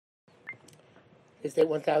Is day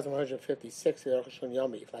 1156 of the Arukh HaShulchan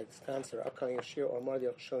Yomi. If you'd like to sponsor upcoming Shir or more of the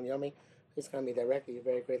Arukh HaShulchan Yomi, please contact me directly. You're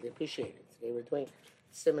very greatly appreciated. Today we're doing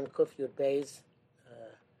Simon Kuf Yud Beis.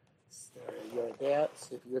 You're there,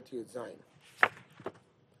 Sif Yud Yud Zayin.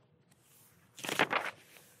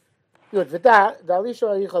 Yud V'da, Dalisha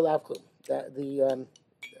Aricha Lavklum.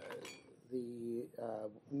 The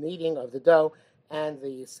kneading of the dough and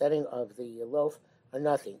the setting of the loaf are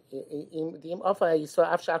nothing. If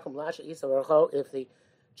the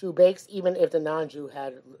Jew bakes, even if the non-Jew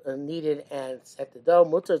had kneaded and set the dough,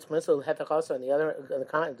 mutter it's permissible also on the other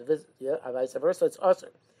vice versa. It's also.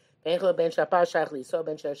 It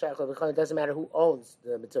doesn't matter who owns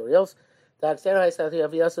the materials.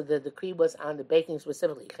 The decree was on the baking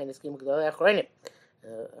specifically. Shach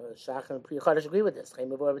and Pri Chodesh agree with this.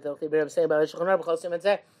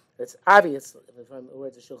 It's obvious from the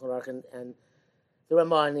words of Shulchan Aruch and the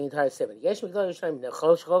Ramah and the entire seven. Some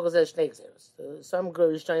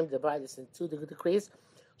Rishonim divide this into two decrees.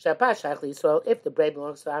 If the bread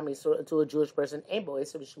belongs to a Jewish person,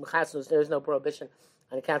 there is no prohibition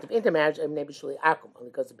on account of intermarriage, only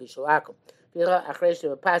because of Bishul Akum.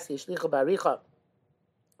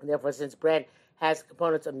 And therefore, since bread has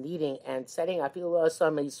components of kneading and setting,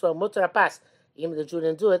 even the Jew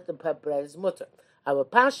didn't do it, the bread is mutter.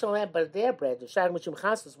 But their bread, the shag mishum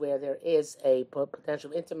chassus, where there is a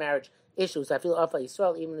potential intermarriage issues, I feel off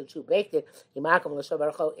Yisrael, even the Jew baked it.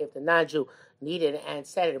 If the non-Jew kneaded and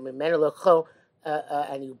set it,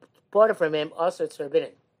 and you bought it from him, also it's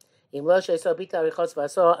forbidden. Unless the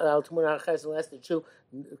Jew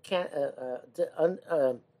can't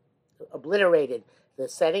obliterated the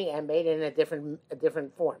setting and made it in a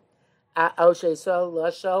different form. Or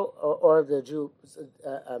the Jew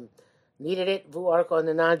kneaded it, and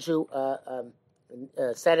the non-Jew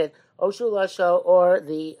said it. Or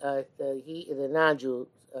the non-Jew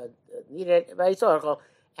kneaded it,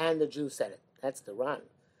 and the Jew said it. That's the Ran.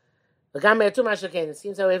 It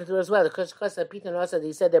seems that way to do as well. Because Peter also,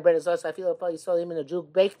 he said their bread is also, I feel you saw him in a Jew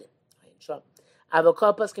baked it. Sure. No, but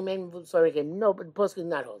Poskim did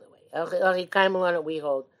not hold that way. We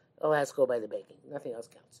hold, has to go by the baking. Nothing else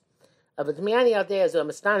counts. But the Miani out there is I'm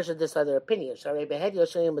astonished at this other opinion.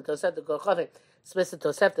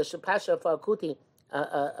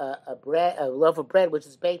 A loaf of bread which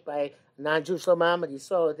is baked by a non-Jew Shlomam, and you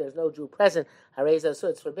saw there's no Jew present. So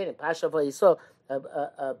it's forbidden. Pasha you saw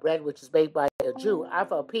bread which is baked by a Jew.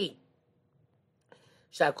 Afal P.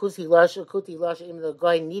 Shakuti Losh, even the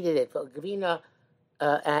guy needed it for Gavina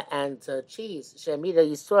and cheese. Shemida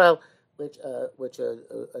Yisrael, which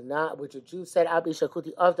a Jew said Abi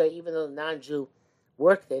Shakuti Avda, even though the non-Jew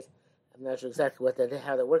worked it. I'm not sure exactly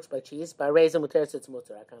how that works by cheese. By raising muteris, it's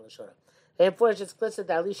muter. I can't show it. And for it's explicit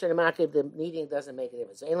that Alisha and Makib, the kneading doesn't make a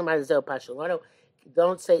difference. So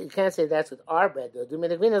don't say, you can't say that's with our bread though.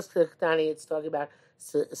 It's talking about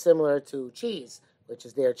similar to cheese, which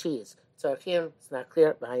is their cheese. So here it's not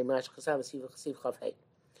clear.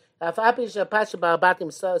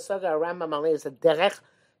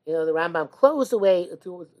 You know, the Rambam closed the way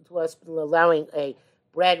to us allowing a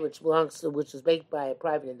bread which is baked by a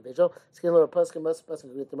private individual. Most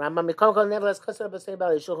agree with the Rambam.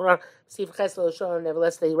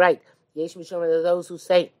 Nevertheless, they write. There are those who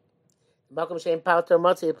say a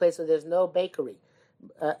place where there's no bakery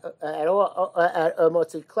at all,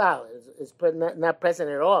 motzi klal is not present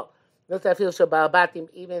at all.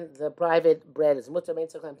 Even the private bread is mutter. You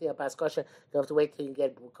don't have to wait till you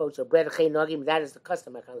get kosher bread. That is the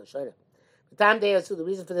custom. The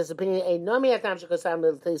reason for this opinion,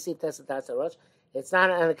 it's not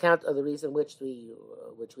on account of the reason which we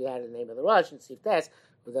had in the name of the Rosh and Sif Tes,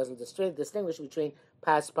 who doesn't distinguish between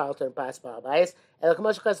pas palter and pas balbais.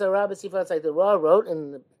 It's like the Raw wrote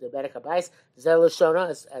in the Bedek Habayis, Zeloshona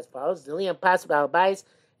as follows: Ziliam pas balbais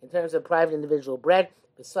in terms of private individual bread.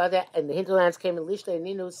 Besada and the hinterlands came in Lishle and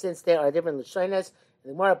Ninu, since there are different Lishonas.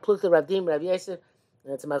 The more Plukta Rabdim Rav Yosef,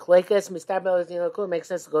 and it's Machlekes Mistabel makes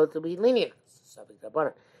sense to go to be lenient.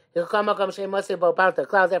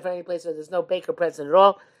 Cloud therefore any place where there's no baker present at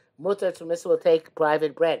all, mutter it's permissible to take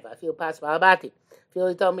private bread. I feel pas balabati. Feel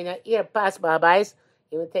he told me now here pas balabais.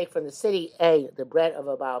 He would take from the city the bread of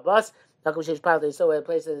a balabas. So where a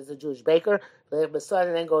place that is a Jewish baker, and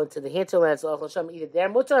then go into the hinterlands. Eat it there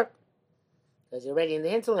mutter. Because you're already in the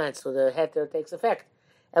hinterlands, so the heter takes effect.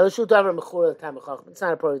 It's not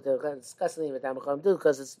appropriate to discuss anything with Tamachom do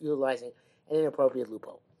because it's utilizing an inappropriate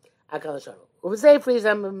loophole. The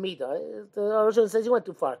Rosh says you went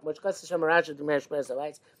too far. Like the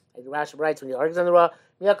Rashi writes when he argues on the raw.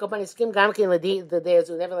 Nevertheless,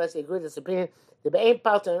 he agreed with this opinion. If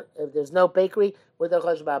there's no bakery with the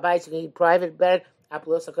Chosh Ba'abayis, you can eat private bread.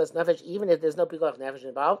 even if there's no pikuach nefesh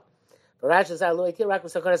involved. But Rashi says lo itir rak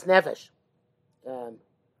b'sakonas nefesh.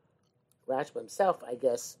 Rashi himself, I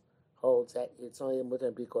guess, holds that it's only mutar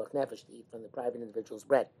and pikuach nefesh to eat from the private individual's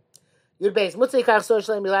bread. Yud beis mutzei kach so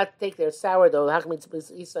shleim allowed to take their sourdough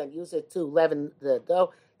hachmitz isa and use it to leaven the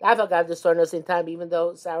dough. The avagav the store knows in time, even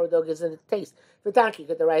though sourdough gives it a taste. For donkey,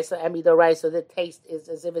 get the rice and the rice, so the taste is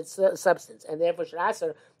as if it's substance, and therefore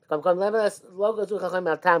shraser come levelus logo to chachamim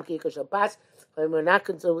al tam ki kashal pas. We're not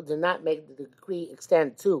to not make the decree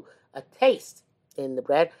extend to a taste in the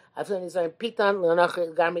bread. I've seen these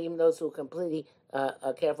piton even those who are completely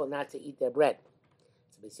careful not to eat their bread.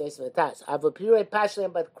 But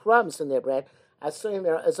crumbs in their bread.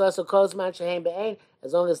 It's also kozman shehem be'ein,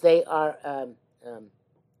 as long as they are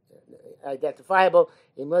identifiable.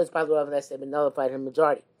 In most part of unless they've been nullified in the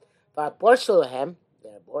majority. But borscht lehem,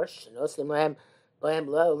 their borscht, nosim lehem, bohem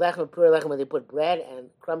lechem pur lechem, when they put bread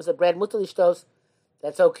and crumbs of bread, mutalishtos.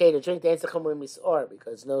 That's okay to drink the entzachomur misor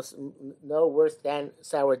because no worse than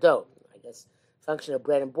sourdough. I guess function of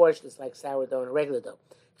bread and borscht is like sourdough and regular dough.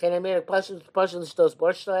 And that's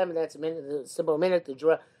a minute, the simple minute to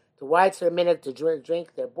draw, to widespread minute to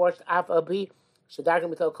drink their borscht af abi shadarkim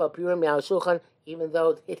mitol kol purim Arukh HaShulchan, even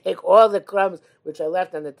though they take all the crumbs which are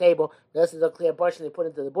left on the table, those are the clear borscht and they put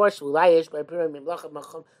into the borscht. Ulayish by purim mimlacham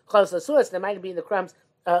machom cholos asuras. There might be in the crumbs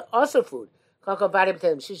also food.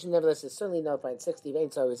 Nevertheless, is certainly nullified 60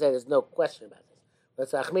 veins, so he said there's no question about this. But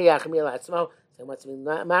so what's mean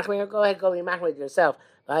machmir? Go ahead, go be machmir yourself.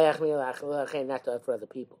 Not for other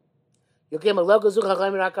people. You give a logo they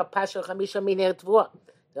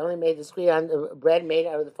only made this decree on bread made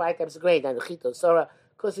out of the 5 types of grain, and the chito, sora,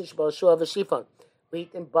 kusish, boshua, v'shifon,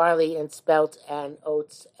 wheat and barley and spelt and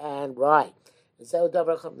oats and rye. I'm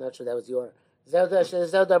not sure that was your.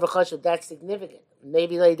 That's significant.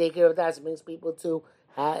 Maybe they take care of that. It brings people to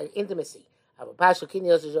intimacy. But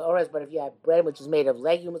if you have bread which is made of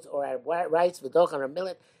legumes or out of rice, v'dochan or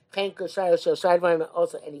millet,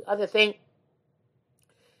 also any other thing,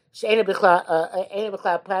 it's not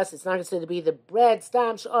considered to be the bread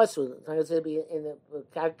stam she'asu. It's not considered to be in the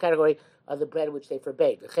category of the bread which they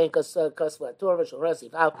forbade.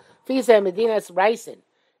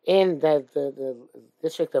 In the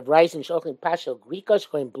district of Raisin, Shochlin Pasha, Grikosh,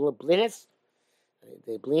 going blinis,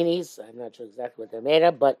 the blinis. I'm not sure exactly what they're made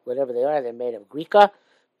of, but whatever they are, they're made of grika.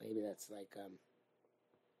 Maybe that's like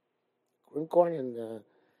grünkorn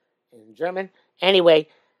in German. Anyway,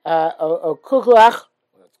 or kuglach,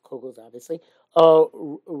 well, it's kugels obviously, or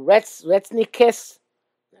retznikis.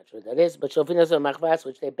 Not sure what that is, but shofinos or machvas,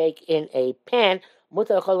 which they bake in a pan. You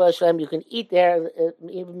can eat there,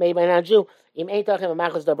 even made by a non-Jew. As long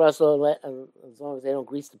as they don't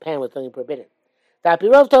grease the pan with something forbidden.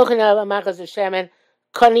 Tapirov token of machas shemen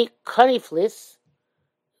kaniflis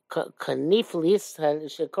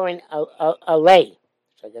shekorin alay,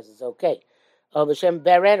 which I guess is okay. Of Hashem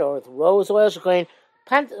beret or with rose oil shekorin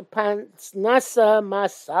pansnasa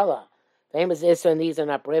masala. Famous is and these are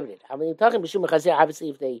not prohibited. I mean, you're talking b'shum chazir. Obviously,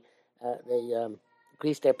 if they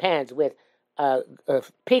grease their pans with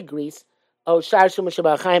pig grease, or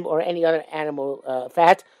any other animal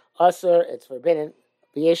fat, also it's forbidden.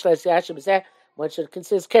 One should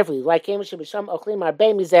consider carefully. Maybe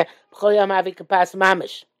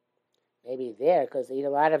there, because they eat a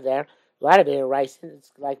lot of it in rice, and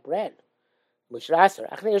it's like bread. But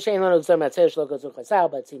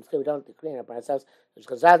it seems clear we don't decree it ourselves.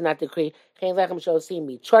 Not decree. I think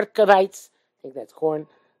that's corn,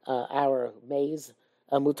 our maize.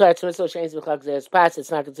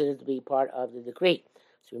 It's not considered to be part of the decree.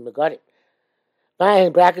 So we got it.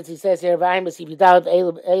 In brackets, he says here, interesting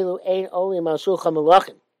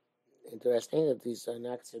that these are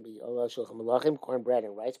not considered to be cornbread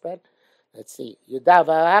and rice bread. Let's see.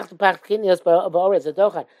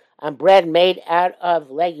 On bread made out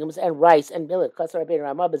of legumes and rice and millet.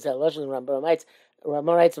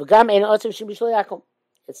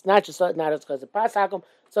 It's not just not because of pasakum,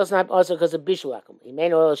 so it's not also because of bishulakum. He may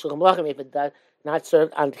know if it does not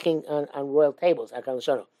served on royal tables.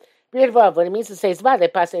 What it means to say they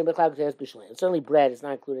pass certainly bread is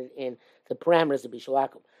not included in the parameters of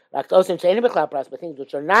bishulakum. But things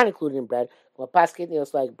which are not included in bread,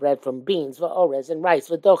 like bread from beans, ores and rice,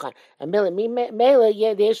 dochan and millet.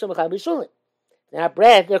 Now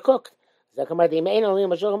bread, they're cooked. That's what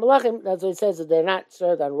it says, that they're not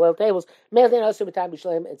served on royal tables.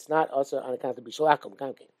 It's not also on account of bishulakum.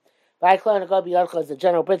 Is the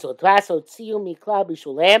general principle.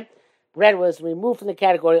 Bread was removed from the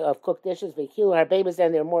category of cooked dishes. Our babies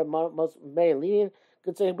and they're most very lenient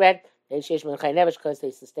concerning bread. Because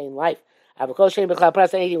they sustain life. Which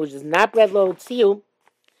is not bread low tziyu.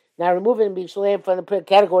 Now remove it and be shalem from the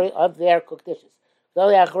category of their cooked dishes.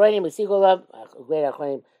 Great Achronim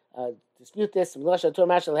dispute this. From the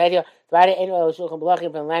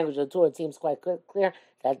language of the Torah, it seems quite clear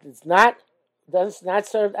that it's not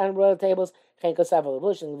served on royal tables. And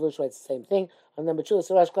Levush writes the same thing. On number 2,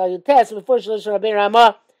 Sarash Klal Yutes, before Shalish Rabbein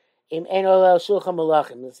Ramah, Im Ein Olel Shulchan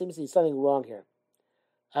Malachim. There seems to be something wrong here.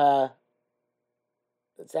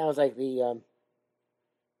 It sounds like the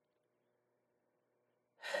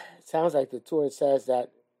Torah says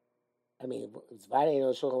that. I mean, it's Vada Ein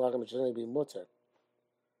Olel Shulchan Malachim, it should only be mutter.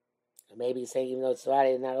 And maybe he's saying even though it's Vada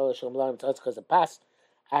and not Olel Shulchan Malachim, it's because of pas.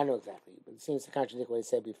 I don't know exactly, but it seems to contradict what he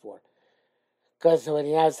said before. Because when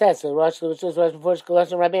he now says, so Rosh before Shkolosh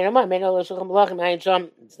and Rabbein Ramah, Mein Olel Shulchan Malachim, Ayin Sham.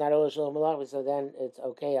 It's not Olel Shulchan Malachim, so then it's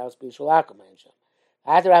okay. I'll speak Shulakim, Ayin Sham.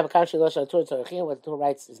 After Rabbi Kamshi Losh Torah Tzorachim, what the Torah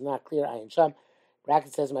writes is not clear. Ayin Sham.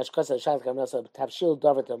 Bracket says Mashkosa Shalak Amnosa Tapshil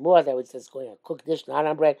Dover Tamur. That which says going on a cooked dish, not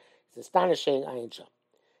on bread. It's astonishing. Ayin Sham.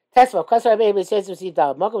 Tesla, because Rabbi says to see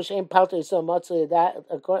Dal Mokum Shem Palto Yisrael Motzu,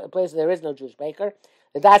 a place where there is no Jewish baker.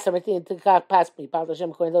 The Das Hamatin Tikak Pasmi Palto Shem,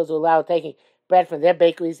 according to those who allow taking bread from their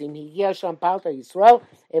bakeries in Hiyasham Palto Yisrael.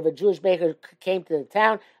 If a Jewish baker came to the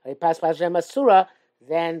town, or he passed Pashem Asura,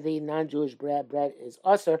 then the non-Jewish bread is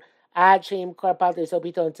usher. Ad Shem Kar Palto Yisrael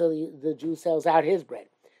Pito until the Jew sells out his bread.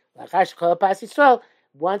 Lachash Kol Pas Yisrael,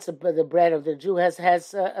 once the bread of the Jew has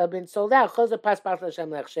been sold out, Chos Pas Palto Shem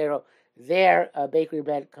Lechshero, their bakery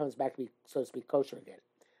bread comes back to be, so to speak, kosher again.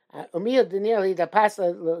 Umiyah Denirli the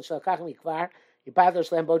Pasa Shalkach Mikvar, Yipato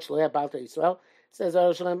Shlem Bot Shloeh Palto Yisrael. Says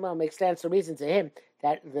Arukh makes sense the reason to him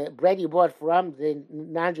that the bread you bought from the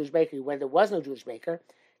non-Jewish bakery when there was no Jewish baker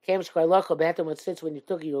came shkarlocho behetem what sits when you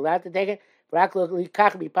took it, you're allowed to take it. But sorry,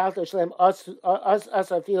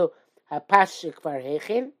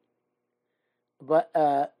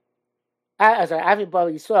 Avi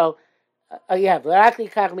Baba Yisrael. Yeah,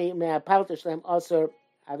 also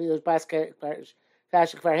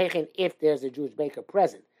if there's a Jewish baker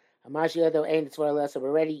present.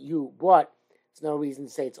 Already you bought. There's no reason to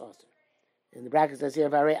say it's awesome. In the brackets says here,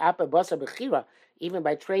 even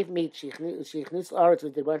by treif meat, shichnus oretz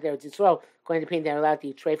with the one there, Yisrael, according to opinion, they're allowed to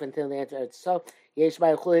eat treif until they enter Eretz Yisrael. Yesh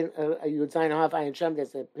by chulin, you would sign off. Ayin Shem.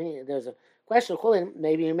 There's a question. Chulin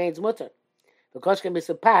maybe remains mutter. Because can be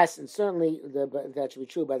surpassed, and certainly that should be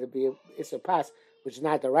true by the surpass, which is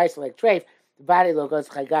not the rice like treif. The body logos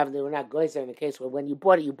chaygav. They were not goyzer in the case where when you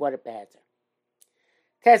bought it beheter.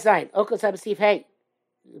 Test 9. Okos habesif hey.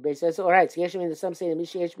 They says, all right, so Yeshua, some say,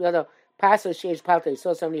 Mishiyesh Biyodo, Paso Sheyesh Palto. You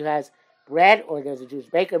saw somebody who has bread, or there's a Jewish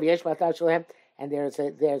baker, V'yesh Palto Shalem, and there's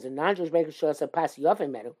a non-Jewish baker, shows a Pas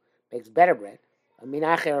Yofen Medu, makes better bread, a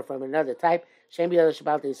Minacher from another type, Shem Biyodo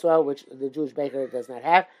Shabbalto Yisrael, which the Jewish baker does not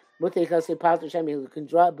have, Mutti Kosi Palto Shem, who can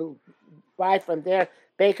buy from their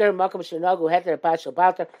baker, Makom Shenogu, Heter Pas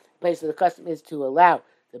Shabbalto, the place of the custom is to allow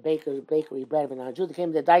the bakery bread of a non-Jew. They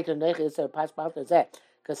came to the Daito Neicha Yisrael Pas Palto Zeh.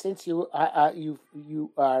 Because since you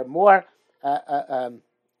are more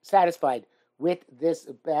satisfied with this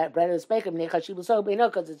bread of this baker, because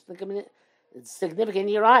it's significant in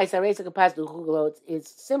your eyes,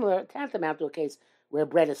 it's similar, tantamount to a case where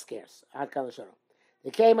bread is scarce.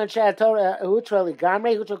 The came and Shad Torah Utrali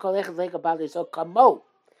Gamre, Utral Kolech Lake about this, so Kamo.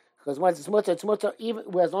 Because once it's mutter, even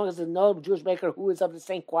as long as there's no Jewish baker who is of the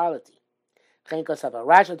same quality. Chenkos have a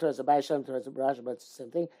Rashi towards a Bayasham towards a Rashi, but it's the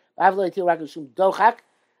same thing.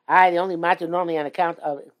 The only matter normally on account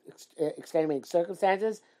of extenuating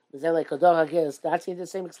circumstances. Is not seen the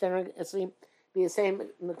same extenuating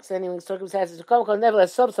circumstances.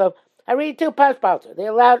 Nevertheless, I read 2 parts. They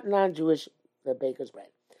allowed non-Jewish baker's bread.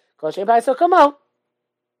 So come on.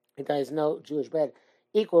 If there is no Jewish bread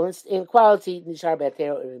equal in quality, nishar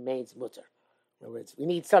be'atero, it remains mutter. In other words, we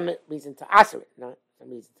need some reason to aser it, not some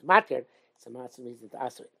reason to matter, some reason to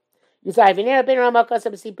aser it. You say, the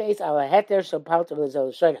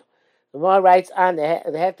Gemara writes on the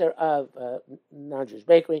heter of non-Jewish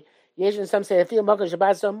bakery. Some say the field Makkah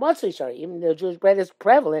Shabbat so mutzli shari. Even though Jewish bread is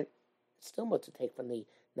prevalent, it's still much to take from the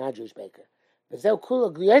non-Jewish baker. But so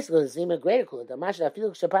kula gliyesel is even greater kula. The masha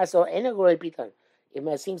field Shabbat so enagorei piton.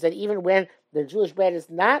 It seems that even when the Jewish bread is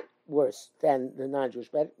not worse than the non-Jewish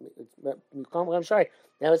bread, I'm sorry,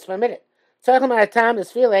 now it's permitted. Talking about time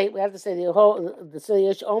is file, we have to say the whole the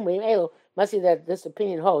Silish Omri Elu must see that this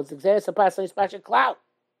opinion holds. The Xeris Apostle is Pasha Cloud.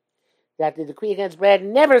 That the decree against bread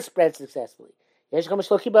never spread successfully. Yesh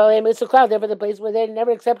Kamashloki Balaam is a cloud, therefore the place where they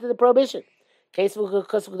never accepted the prohibition. Case of the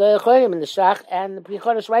in the Shach and the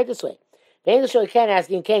Prichodesh right this way. The English can't ask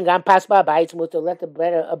in King Gam pass by it's mutter, let the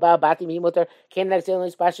bread about Batim he mutter, came next to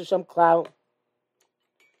only Pasha Shom cloud.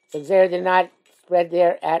 So Xer did not spread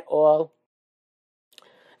there at all.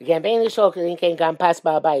 Again, Bain Shulchan came gone past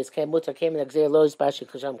Ba'abayis, came mutter, came in Exer Lois Bashi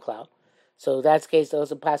Kasham Klau. So that's the case, those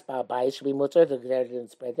who pass Ba'abayis should be mutter, the Exer didn't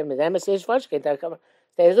spread them. And then Messiah Shvash can't come.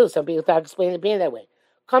 Some people thought explain it being that way.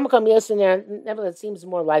 Come Yosin there, nevertheless, it seems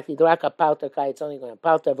more likely. The Raka Pauta Kai, it's only going to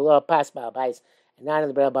Pauta, Velo, pass Ba'abayis, and not in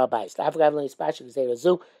the Brel Ba'abayis. The Africa Lois Bashi Exer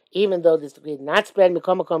Zu, even though this degree not spread,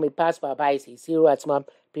 Mikomakomi pass Ba'abayis, he see Ratzmam,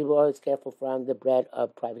 people are always careful from the bread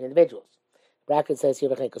of private individuals. Bracket says here,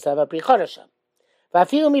 and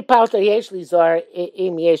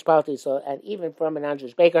even from a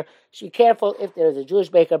non-Jewish baker, should be careful if there is a Jewish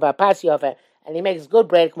baker about Pasiofa, and he makes good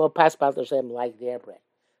bread, like their bread.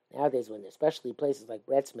 Nowadays, when especially places like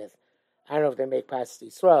Breadsmith, I don't know if they make Pas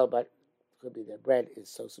Yisrael, but it could be their bread is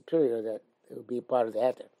so superior that it will be part of the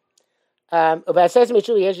heter. You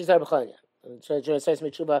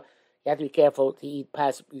have to be careful to eat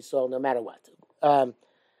Pas Yisrael no matter what.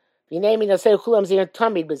 In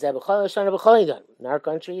our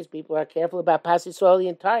countries, people are careful about Pas Yisrael the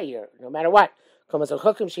entire year, no matter what. In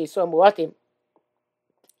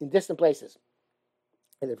distant places,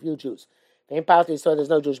 and a few Jews. So there's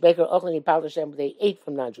no Jewish baker. They ate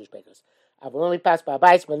from non-Jewish bakers. I've only passed by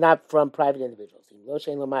bites, but not from private individuals. Unless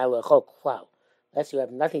you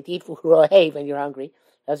have nothing to eat for when you're hungry.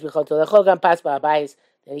 Then you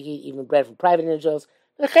eat even bread from private individuals.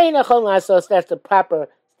 So that's the proper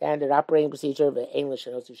standard operating procedure of the English,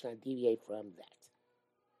 and also should not deviate from that.